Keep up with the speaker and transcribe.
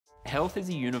Health is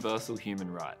a universal human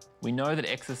right. We know that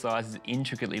exercise is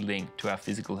intricately linked to our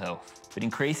physical health, but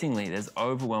increasingly there's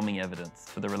overwhelming evidence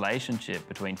for the relationship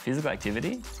between physical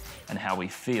activity and how we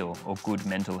feel, or good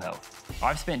mental health.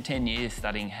 I've spent 10 years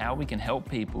studying how we can help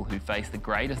people who face the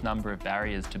greatest number of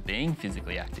barriers to being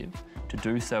physically active to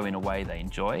do so in a way they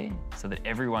enjoy, so that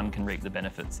everyone can reap the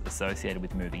benefits associated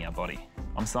with moving our body.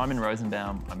 I'm Simon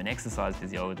Rosenbaum, I'm an exercise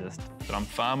physiologist, but I'm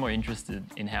far more interested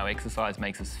in how exercise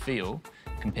makes us feel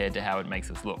compared to how it makes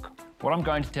us look. What I'm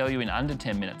going to tell you in under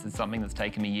 10 minutes is something that's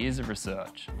taken me years of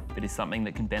research, but is something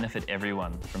that can benefit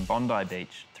everyone from Bondi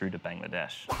Beach through to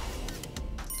Bangladesh.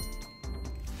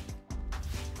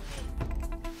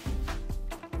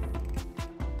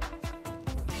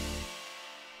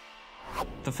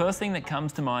 The first thing that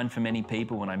comes to mind for many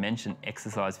people when I mention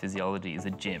exercise physiology is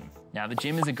a gym. Now, the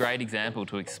gym is a great example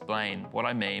to explain what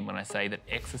I mean when I say that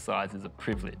exercise is a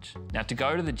privilege. Now, to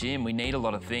go to the gym, we need a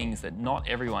lot of things that not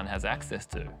everyone has access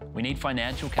to. We need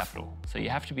financial capital, so you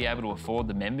have to be able to afford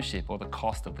the membership or the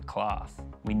cost of the class.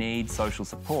 We need social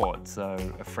support, so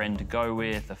a friend to go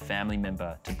with, a family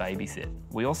member to babysit.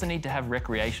 We also need to have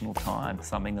recreational time,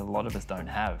 something that a lot of us don't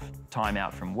have. Time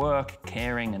out from work,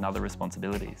 caring, and other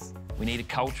responsibilities. We need a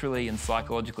culturally and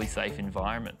psychologically safe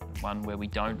environment, one where we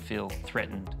don't feel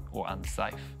threatened or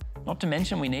unsafe. Not to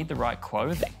mention we need the right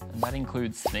clothing, and that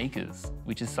includes sneakers,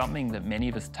 which is something that many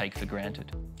of us take for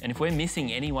granted. And if we're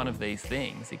missing any one of these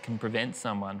things, it can prevent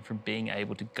someone from being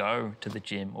able to go to the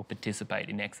gym or participate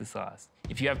in exercise.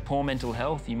 If you have poor mental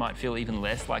health, you might feel even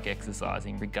less like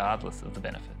exercising regardless of the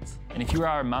benefits. And if you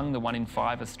are among the 1 in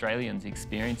 5 Australians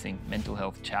experiencing mental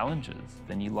health challenges,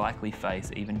 then you likely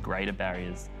face even greater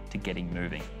barriers to getting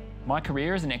moving. My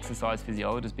career as an exercise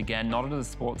physiologist began not at a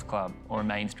sports club or a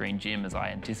mainstream gym as I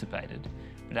anticipated,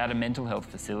 but at a mental health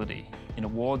facility in a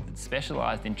ward that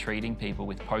specialised in treating people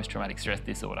with post-traumatic stress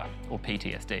disorder, or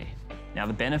PTSD. Now,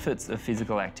 the benefits of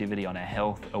physical activity on our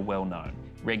health are well known.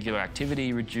 Regular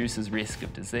activity reduces risk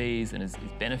of disease and is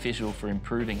beneficial for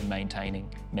improving and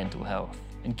maintaining mental health.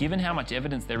 And given how much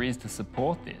evidence there is to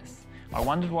support this, I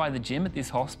wondered why the gym at this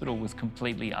hospital was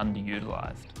completely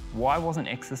underutilised. Why wasn't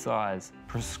exercise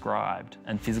prescribed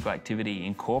and physical activity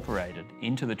incorporated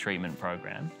into the treatment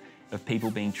program of people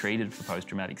being treated for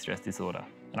post-traumatic stress disorder?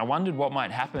 And I wondered what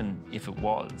might happen if it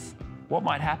was. What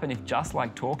might happen if, just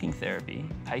like talking therapy,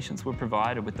 patients were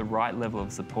provided with the right level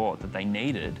of support that they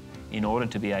needed in order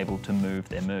to be able to move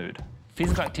their mood.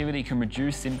 Physical activity can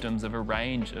reduce symptoms of a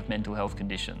range of mental health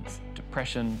conditions: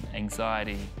 depression,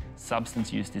 anxiety,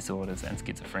 substance use disorders, and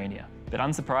schizophrenia. But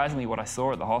unsurprisingly, what I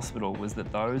saw at the hospital was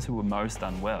that those who were most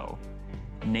unwell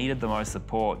needed the most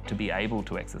support to be able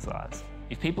to exercise.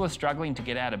 If people are struggling to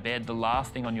get out of bed, the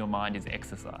last thing on your mind is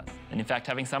exercise. And in fact,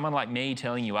 having someone like me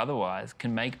telling you otherwise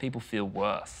can make people feel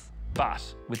worse. But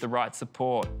with the right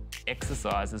support,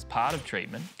 exercise as part of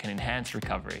treatment can enhance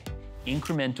recovery.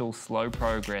 Incremental, slow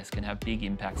progress can have big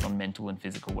impacts on mental and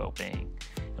physical well-being.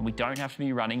 And we don't have to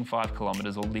be running 5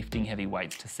 kilometres or lifting heavy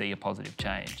weights to see a positive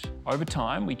change. Over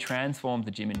time, we transformed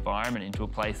the gym environment into a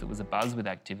place that was abuzz with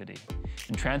activity.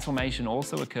 And transformation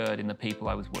also occurred in the people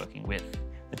I was working with.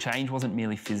 The change wasn't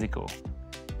merely physical.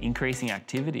 Increasing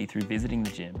activity through visiting the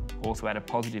gym also had a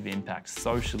positive impact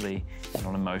socially and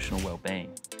on emotional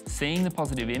well-being. Seeing the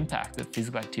positive impact that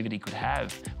physical activity could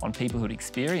have on people who'd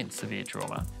experienced severe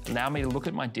trauma allowed me to look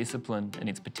at my discipline and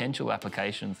its potential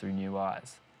application through new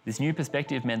eyes. This new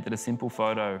perspective meant that a simple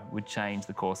photo would change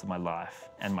the course of my life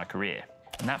and my career.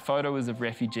 And that photo was of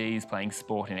refugees playing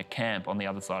sport in a camp on the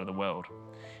other side of the world.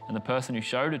 And the person who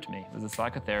showed it to me was a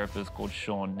psychotherapist called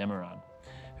Sean Nemaran,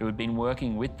 who had been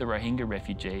working with the Rohingya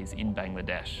refugees in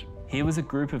Bangladesh. Here was a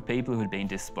group of people who had been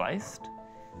displaced,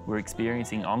 were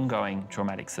experiencing ongoing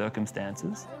traumatic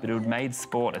circumstances, but who had made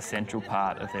sport a central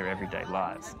part of their everyday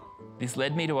lives. This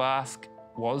led me to ask,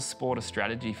 was sport a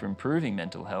strategy for improving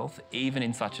mental health, even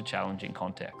in such a challenging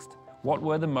context? What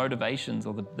were the motivations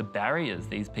or the barriers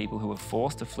these people who were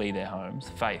forced to flee their homes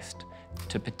faced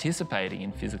to participating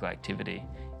in physical activity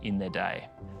in their day?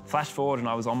 Flash forward and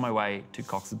I was on my way to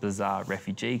Cox's Bazar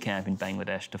refugee camp in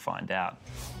Bangladesh to find out.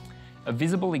 A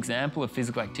visible example of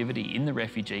physical activity in the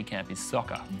refugee camp is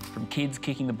soccer. From kids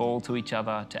kicking the ball to each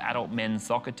other to adult men's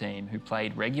soccer team who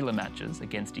played regular matches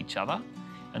against each other,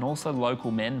 and also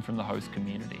local men from the host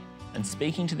community. And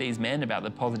speaking to these men about the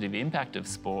positive impact of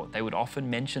sport, they would often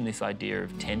mention this idea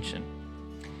of tension.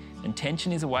 And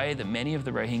tension is a way that many of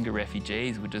the Rohingya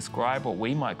refugees would describe what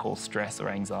we might call stress or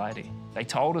anxiety. They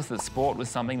told us that sport was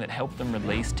something that helped them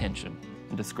release tension,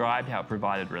 and described how it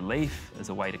provided relief as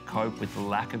a way to cope with the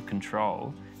lack of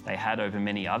control they had over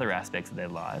many other aspects of their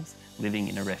lives living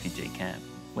in a refugee camp.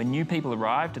 When new people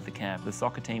arrived at the camp, the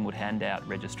soccer team would hand out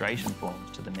registration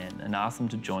forms to the men and ask them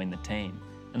to join the team.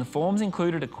 And the forms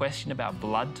included a question about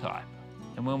blood type.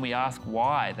 And when we asked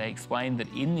why, they explained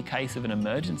that in the case of an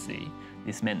emergency,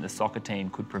 this meant the soccer team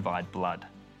could provide blood.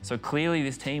 So clearly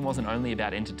this team wasn't only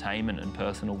about entertainment and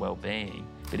personal well-being,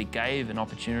 but it gave an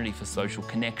opportunity for social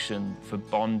connection, for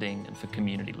bonding and for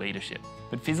community leadership.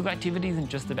 But physical activity isn't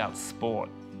just about sport.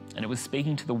 And it was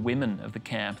speaking to the women of the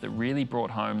camp that really brought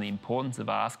home the importance of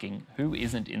asking who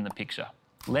isn't in the picture.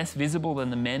 Less visible than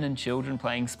the men and children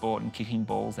playing sport and kicking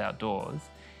balls outdoors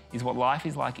is what life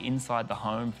is like inside the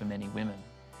home for many women.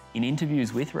 In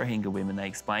interviews with Rohingya women, they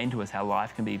explained to us how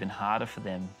life can be even harder for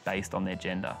them based on their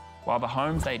gender. While the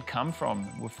homes they'd come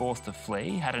from were forced to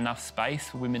flee, had enough space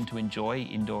for women to enjoy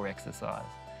indoor exercise.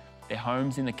 Their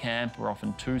homes in the camp were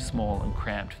often too small and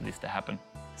cramped for this to happen.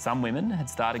 Some women had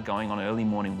started going on early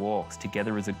morning walks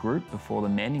together as a group before the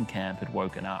men in camp had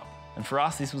woken up. And for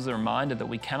us, this was a reminder that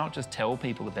we cannot just tell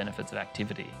people the benefits of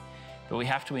activity, but we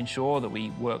have to ensure that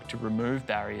we work to remove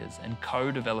barriers and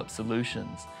co-develop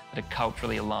solutions that are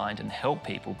culturally aligned and help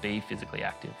people be physically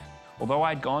active. Although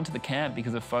I'd gone to the camp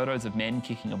because of photos of men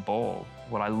kicking a ball,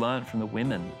 what I learnt from the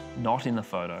women, not in the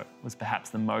photo, was perhaps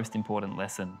the most important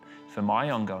lesson for my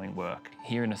ongoing work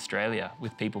here in Australia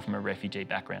with people from a refugee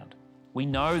background. We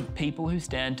know people who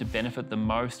stand to benefit the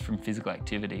most from physical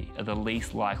activity are the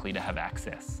least likely to have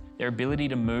access. Their ability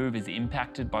to move is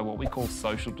impacted by what we call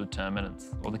social determinants,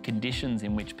 or the conditions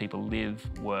in which people live,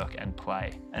 work and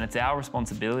play. And it's our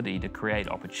responsibility to create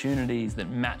opportunities that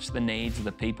match the needs of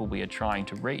the people we are trying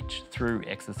to reach through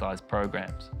exercise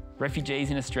programs. Refugees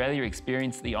in Australia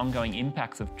experience the ongoing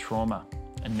impacts of trauma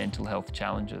and mental health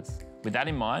challenges. With that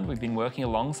in mind, we've been working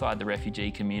alongside the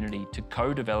refugee community to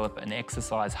co-develop an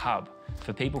exercise hub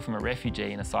for people from a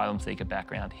refugee and asylum seeker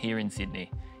background here in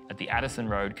Sydney at the Addison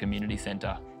Road Community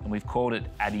Centre, and we've called it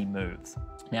Addy Moves.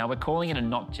 Now, we're calling it a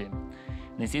not gym.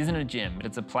 And this isn't a gym, but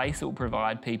it's a place that will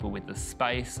provide people with the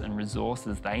space and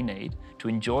resources they need to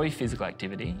enjoy physical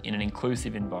activity in an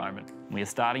inclusive environment. We are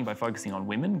starting by focusing on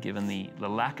women, given the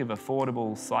lack of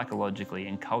affordable, psychologically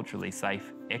and culturally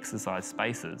safe exercise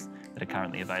spaces that are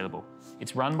currently available.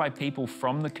 It's run by people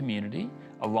from the community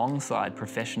alongside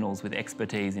professionals with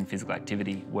expertise in physical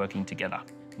activity working together.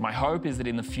 My hope is that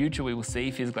in the future we will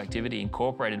see physical activity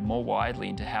incorporated more widely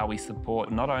into how we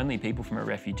support not only people from a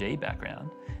refugee background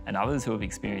and others who have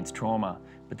experienced trauma,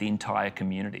 but the entire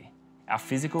community. Our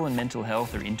physical and mental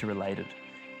health are interrelated.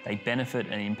 They benefit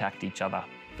and impact each other.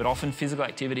 But often physical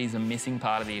activity is a missing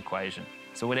part of the equation.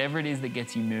 So whatever it is that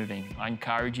gets you moving, I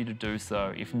encourage you to do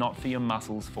so, if not for your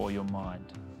muscles, for your mind.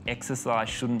 Exercise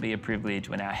shouldn't be a privilege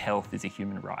when our health is a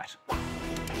human right.